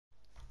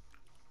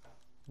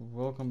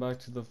Welcome back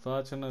to the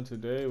Flat Channel.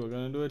 Today we're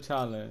gonna do a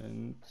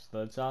challenge.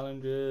 The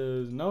challenge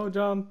is no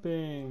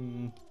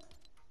jumping.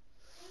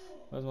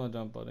 Where's my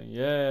jump button?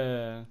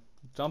 Yeah,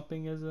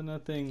 jumping isn't a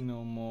thing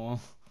no more.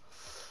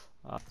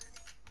 Uh,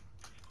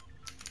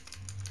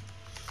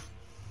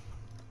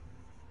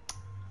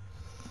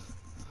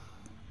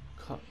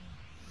 cut.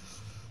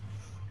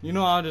 You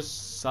know, I'll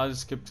just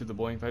skip to the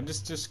boring part.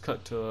 Just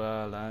cut to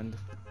land.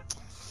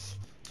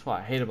 That's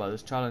what I hate about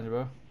this challenge,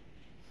 bro.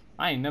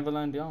 I ain't never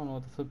landed. I don't know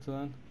what the flip to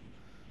land.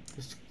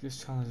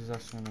 This challenge is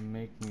actually gonna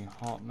make me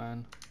hot,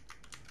 man.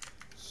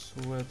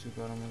 Swear to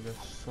God, I'm gonna get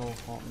so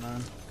hot,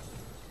 man.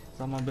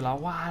 So I'm gonna be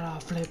like, why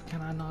the flip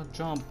can I not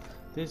jump?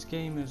 This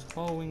game is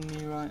hoeing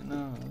me right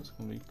now. It's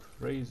gonna be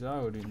crazy. I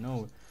already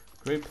know it.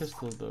 Great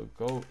pistol though.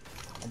 Go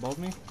above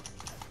me.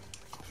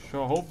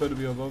 Sure hope better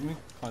be above me.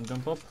 Can't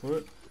jump up for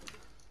it.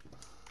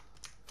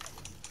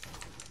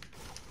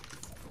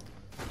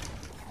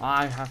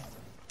 I'm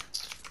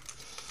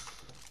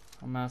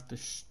gonna have to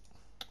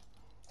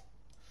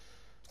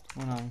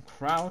when I'm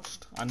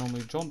crouched, I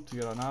normally jump to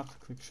get on. I have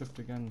to click shift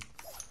again.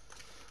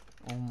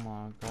 Oh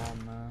my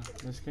god, man.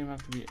 This game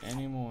have to be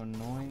any more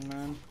annoying,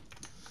 man.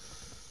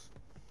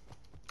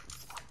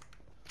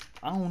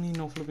 I don't need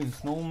no flipping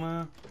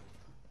snowman.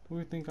 Who do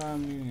you think I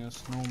am needing a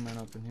snowman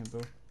up in here,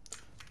 bro?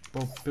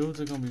 Bro,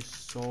 builds are gonna be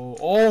so...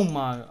 Oh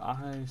my...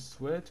 I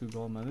swear to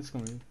God, man. This is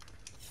gonna be...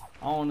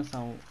 I don't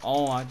understand.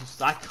 Oh, I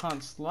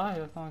can't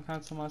slide. I can't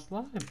cancel my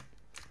slide.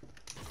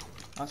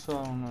 That's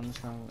why I don't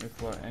understand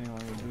if anyone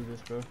would do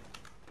this, bro.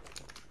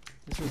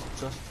 This is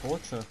just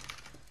torture.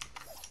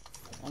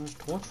 I'm just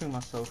torturing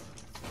myself.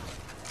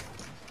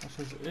 That's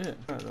just it.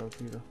 Right though,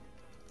 Peter.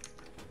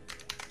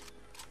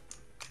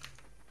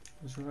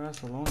 Is your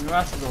ass alone? Your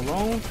ass is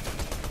alone?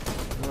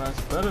 Your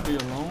ass better be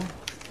alone.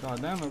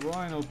 God damn it, bro.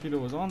 I didn't know Peter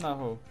was on that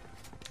hoe.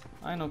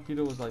 I didn't know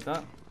Peter was like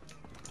that.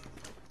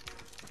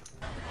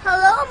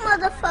 Hello,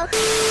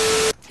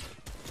 motherfucker.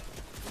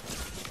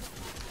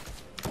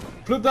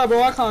 Flip that,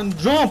 bro. I can't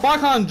jump. I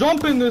can't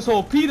jump in this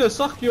hole. Peter,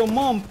 suck your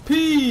mom.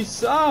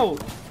 Peace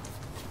out.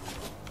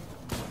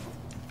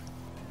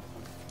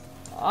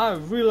 I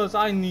realize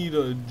I need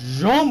a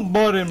jump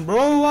button,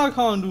 bro. I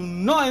can't do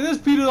nothing. This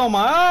Peter's on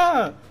my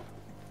ass.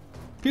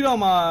 Peter on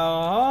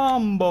my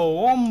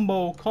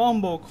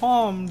combo.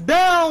 Calm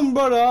down,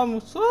 brother.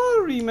 I'm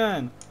sorry,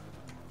 man.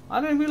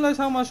 I didn't realize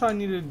how much I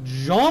needed to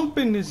jump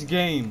in this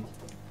game.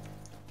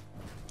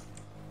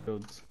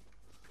 Builds.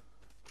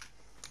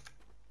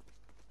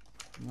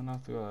 I'm gonna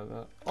have to go like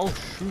that. Oh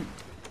shoot.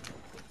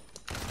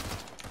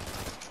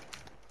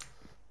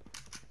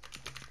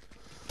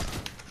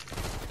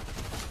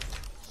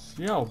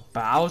 Yo,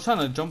 I was trying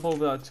to jump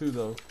over that too,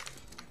 though.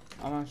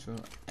 I'm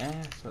actually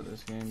ass at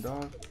this game,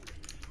 dog.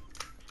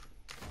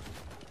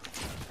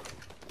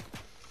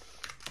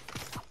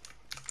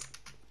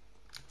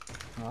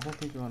 No, I don't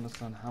think you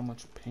understand how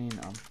much pain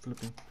I'm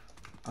flipping.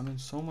 I'm in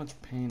so much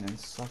pain and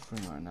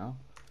suffering right now.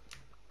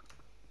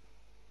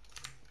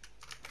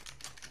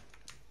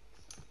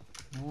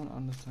 No one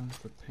understands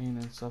the pain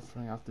and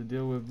suffering I have to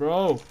deal with,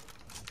 bro.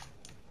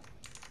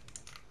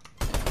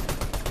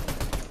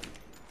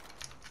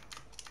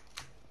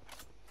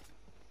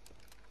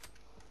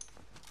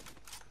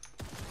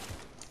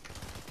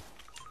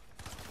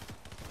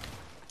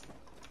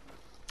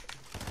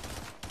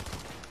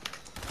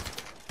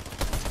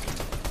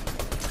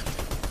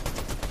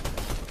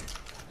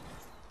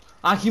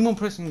 I keep on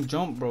pressing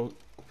jump, bro.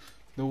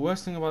 The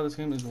worst thing about this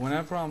game is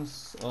whenever I'm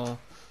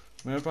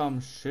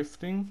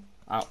shifting,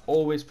 I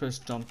always press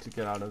jump to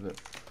get out of it.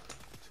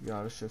 To get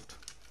out of shift.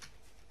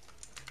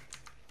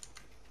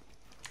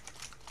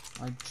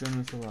 I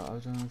genuinely feel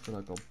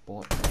like a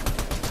bot.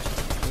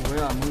 The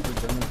way I move, it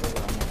genuinely feels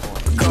like I'm a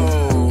bot.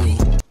 Go.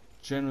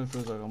 Genuinely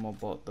feels like I'm a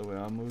bot the way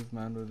I move,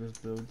 man, with these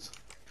builds.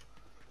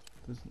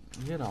 You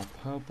get a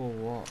purple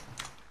what?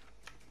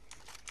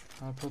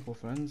 A purple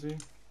frenzy?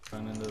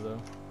 Ran in there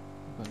though.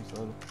 Playing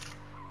solo.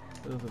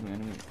 There's an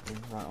enemy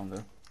right on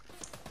there.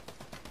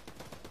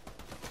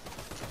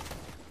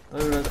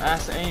 Look at that,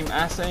 ass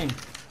aim.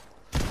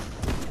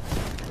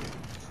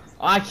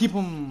 I keep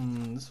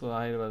him. This is what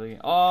I hate about the game.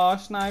 Oh,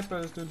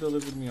 sniper! This dude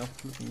delivered me a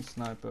flipping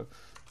sniper.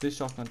 This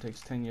shotgun takes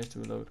 10 years to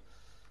reload.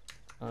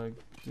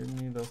 Give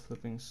me the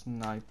flipping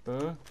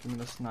sniper. Give me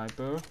the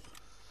sniper.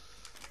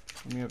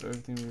 Let me have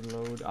everything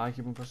reload. I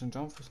keep on pressing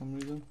jump for some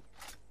reason.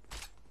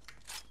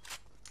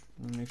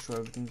 Let me make sure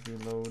everything's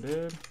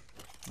reloaded.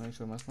 Make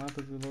sure my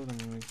sniper's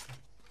reloaded. I'm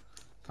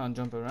can't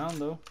jump around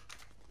though.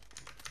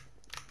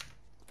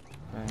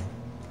 Okay.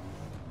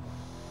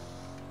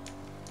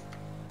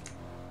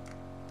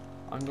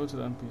 I can go to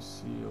the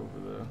NPC over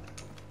there.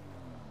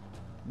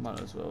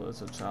 Might as well.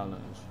 It's a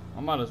challenge.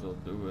 I might as well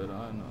do it.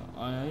 I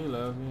know. He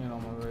left. He ain't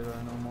on my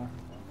radar no more.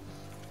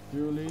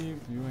 You leave.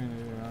 You ain't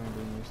here. I ain't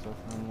doing your stuff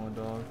no more,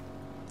 dog.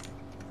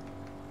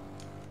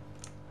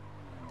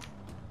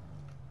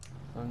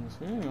 I can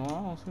see anyone.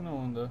 I don't see no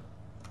one there.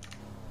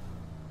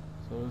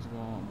 So it's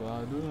gone. But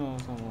I do know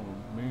someone was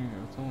being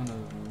here. Someone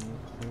has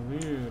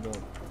cleared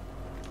up.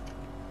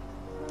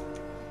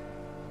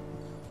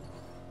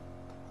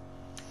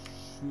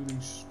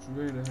 shooting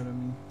straight ahead of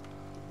me.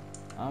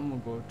 I'm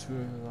gonna go to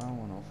it because I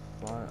wanna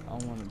fight. I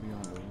wanna be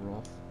on the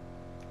rough.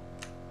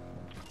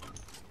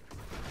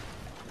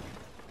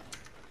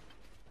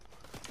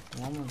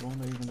 Why am I going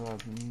there even though I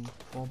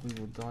probably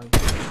will die?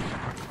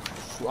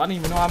 Shoot, I didn't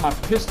even know I had my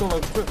pistol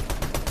equipped.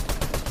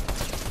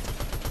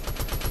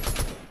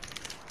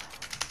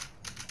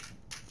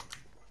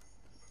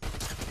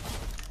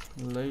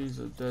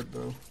 Laser dead,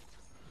 bro.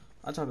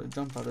 I tried to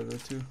jump out of there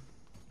too.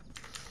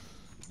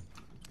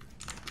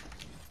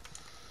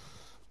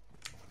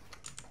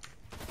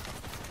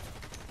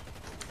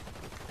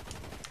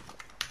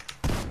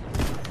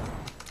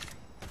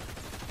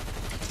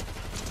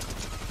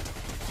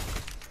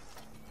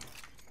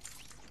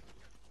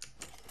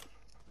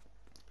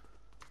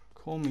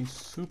 Call me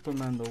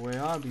Superman the way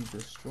I be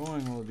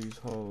destroying all these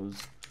hoes.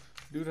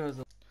 Dude has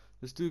a.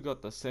 This dude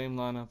got the same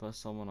lineup as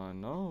someone I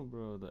know,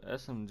 bro. The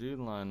SMG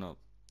lineup.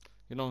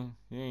 You know,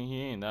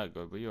 he ain't that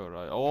good, but you're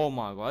alright. Oh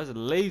my god, that's a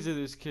laser,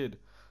 this kid.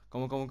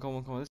 Come on, come on, come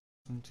on, come on. This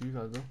to you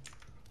guys, bro.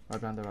 Right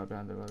behind there, right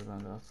behind there, right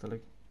behind there. I feel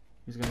like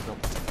he's gonna go.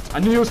 I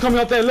knew he was coming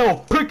up there, little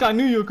prick. I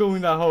knew you were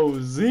going that hole.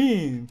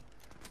 Zine.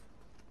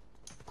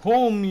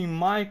 Call me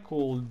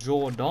Michael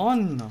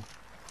Jordan.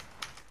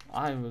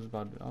 I was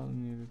about to,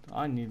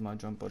 I need my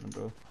jump button,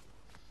 bro.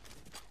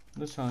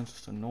 This sounds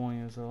just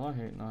annoying as hell. I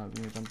hate not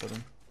having a jump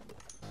button.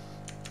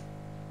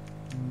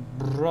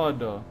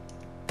 Brother.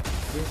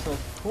 This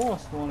of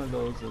course one of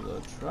those is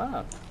a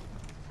trap.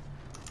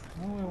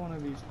 No way one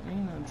of these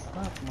ain't a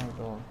trap, my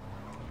dog.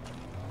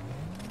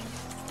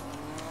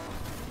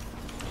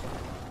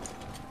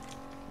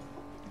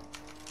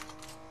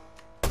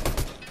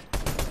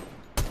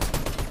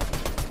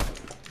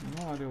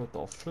 No idea what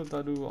the flip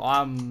I do.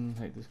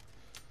 Hate this.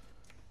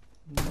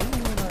 No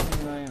way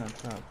that ain't a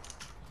trap.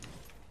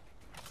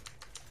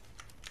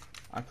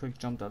 I quick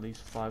jumped at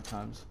least 5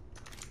 times.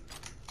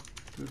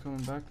 Dude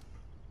coming back.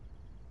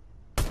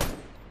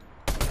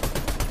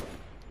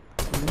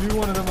 I knew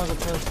one of them was a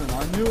person.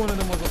 I knew one of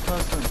them was a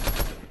person.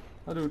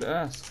 That dude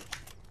ass.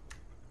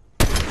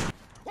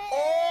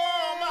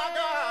 Oh my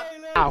god!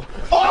 Ow.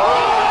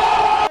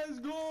 Oh! Let's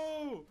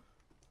go!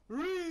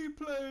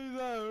 Replay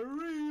that.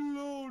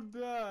 Reload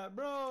that.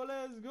 Bro,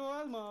 let's go.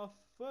 That's my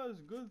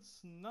first good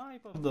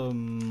snipe of the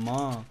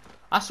month.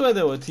 I swear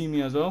they were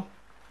teaming as well.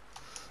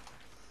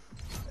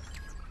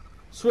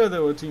 Swear they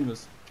were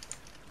teamers.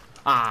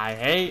 I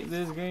hate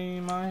this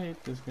game. I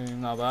hate this game.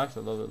 Nah, but I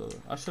actually love it.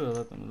 I should have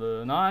let them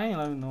live. Nah, I ain't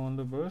letting no one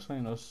live, bro. This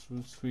ain't no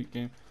sweet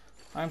game.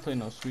 I ain't playing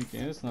no sweet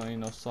game. This ain't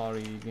no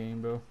sorry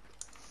game, bro.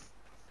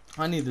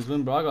 I need this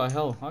win, bro. I got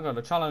hell. I got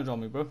a challenge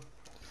on me, bro.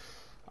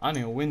 I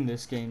need to win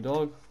this game,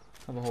 dog.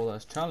 Have a whole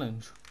ass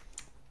challenge.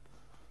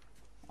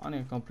 I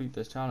need to complete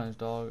this challenge,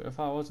 dog. If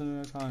I wasn't in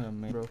a challenge,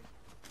 I'm bro.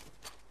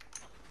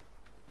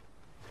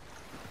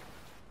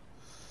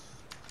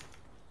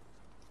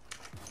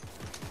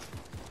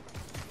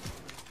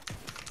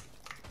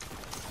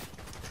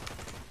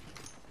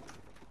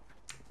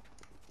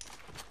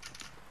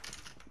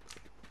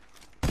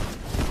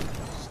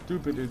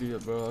 Stupid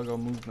idiot, bro. I got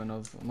movement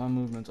of my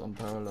movement's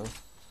unparalleled.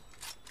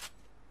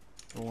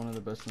 But one of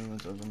the best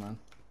movements ever, man.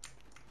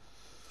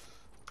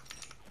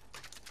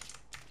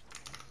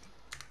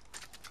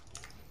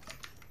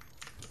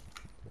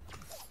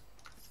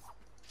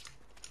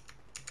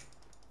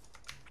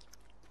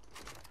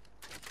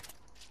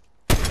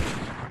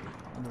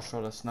 I just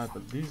shot a sniper.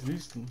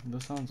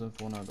 The sounds in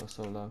Fortnite are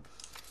so loud.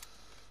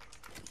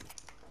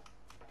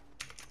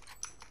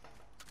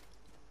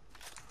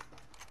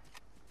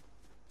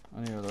 I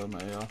need to load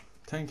my AR.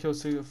 10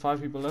 kills,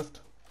 5 people left.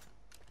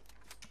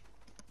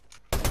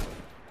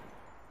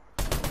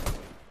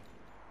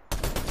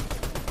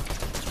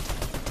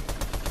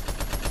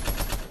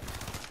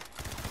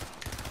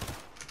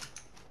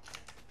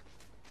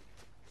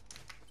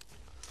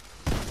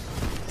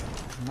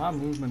 My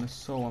movement is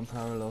so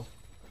unparalleled.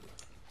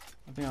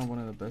 I think I'm one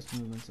of the best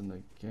movements in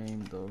the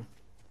game, though.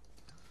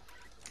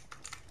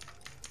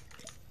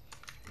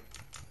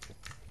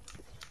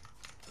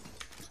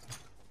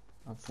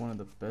 I have one of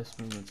the best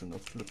movements in the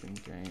flipping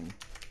game.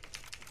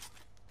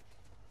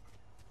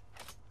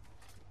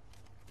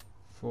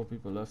 4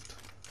 people left.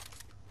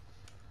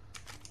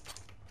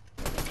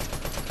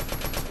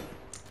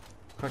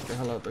 Crack the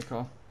hell out of the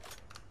car.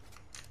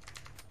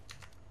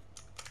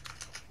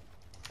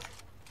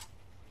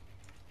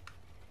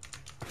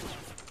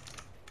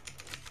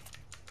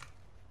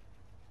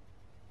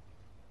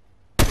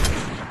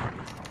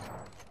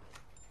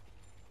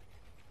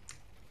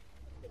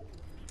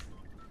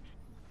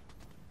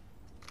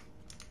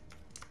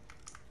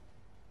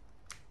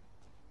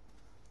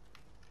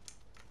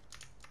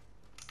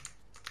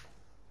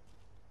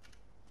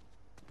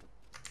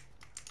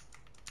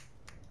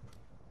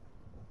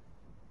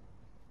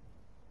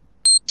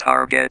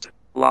 Target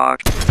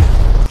locked.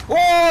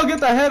 Oh,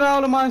 get the head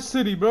out of my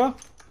city, bro.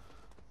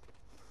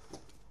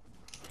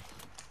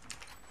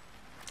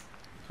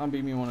 Can't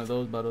beat me one of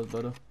those battles,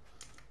 brother.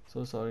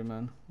 So sorry,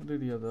 man. What did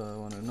the other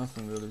one?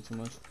 Nothing really too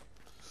much.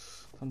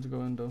 Time to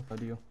go in, though.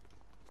 Idea.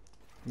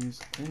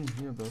 He's in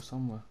here, bro,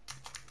 somewhere.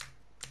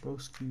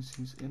 Broski's,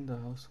 he's in the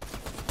house.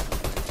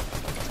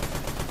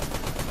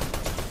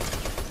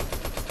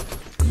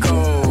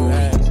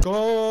 Let's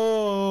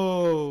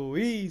go!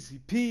 Easy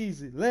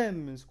peasy,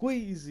 lemon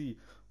squeezy.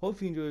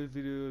 Hope you enjoyed the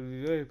video. It would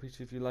be very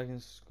appreciated if you like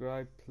and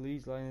subscribe.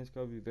 Please like and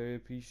subscribe. It would be very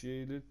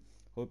appreciated.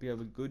 Hope you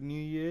have a good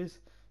New Year's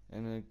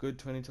and a good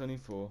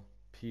 2024.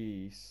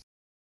 Peace.